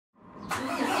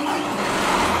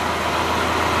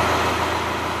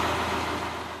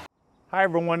Hi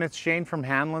everyone, it's Shane from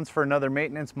Hanlon's for another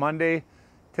Maintenance Monday.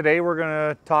 Today we're going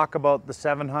to talk about the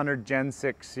 700 Gen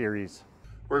 6 series.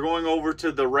 We're going over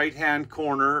to the right hand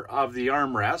corner of the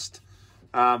armrest.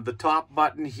 The top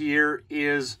button here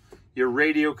is your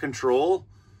radio control.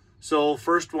 So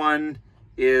first one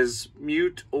is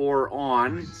mute or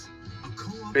on.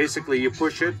 Basically you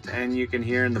push it and you can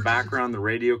hear in the background the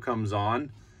radio comes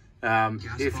on.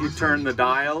 If you turn the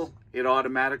dial, it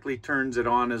automatically turns it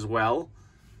on as well.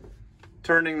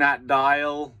 Turning that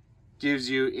dial gives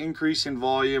you increase in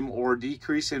volume or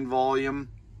decrease in volume.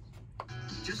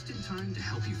 Just in time to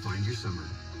help you find your summer.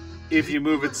 If you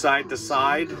move it side to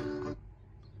side,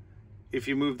 if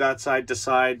you move that side to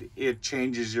side, it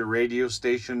changes your radio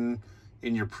station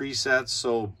in your presets.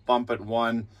 So bump it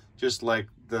one, just like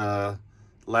the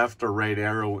left or right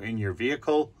arrow in your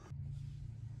vehicle.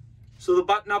 So the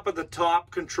button up at the top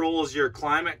controls your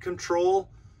climate control.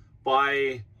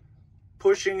 By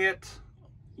pushing it,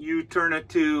 you turn it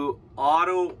to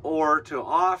auto or to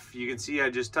off. You can see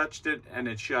I just touched it and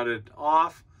it shut it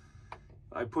off.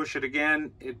 I push it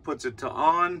again, it puts it to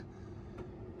on.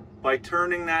 By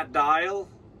turning that dial,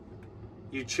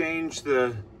 you change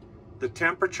the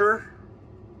temperature.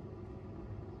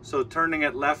 So turning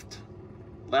it left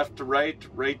to right,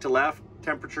 right to left,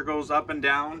 temperature goes up and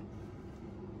down.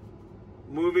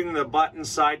 Moving the button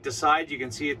side to side, you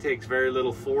can see it takes very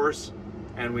little force,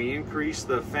 and we increase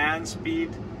the fan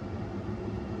speed.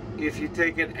 If you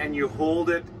take it and you hold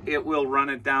it, it will run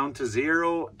it down to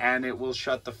 0 and it will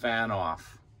shut the fan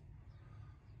off.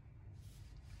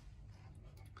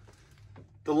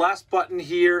 The last button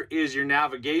here is your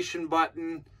navigation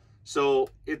button. So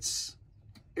it's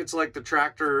like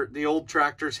the old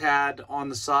tractors had on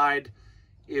the side.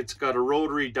 It's got a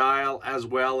rotary dial, as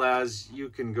well as you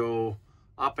can go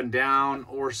up and down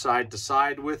or side to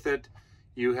side with it.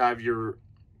 You have your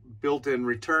built-in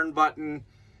return button.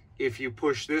 If you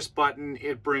push this button,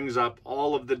 it brings up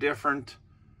all of the different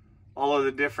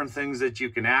things that you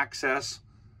can access.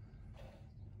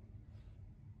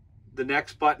 The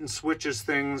next button switches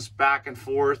things back and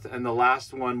forth, and the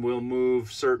last one will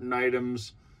move certain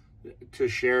items to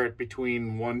share it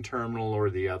between one terminal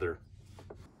or the other.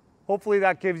 Hopefully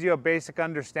that gives you a basic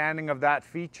understanding of that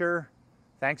feature.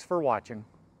 Thanks for watching.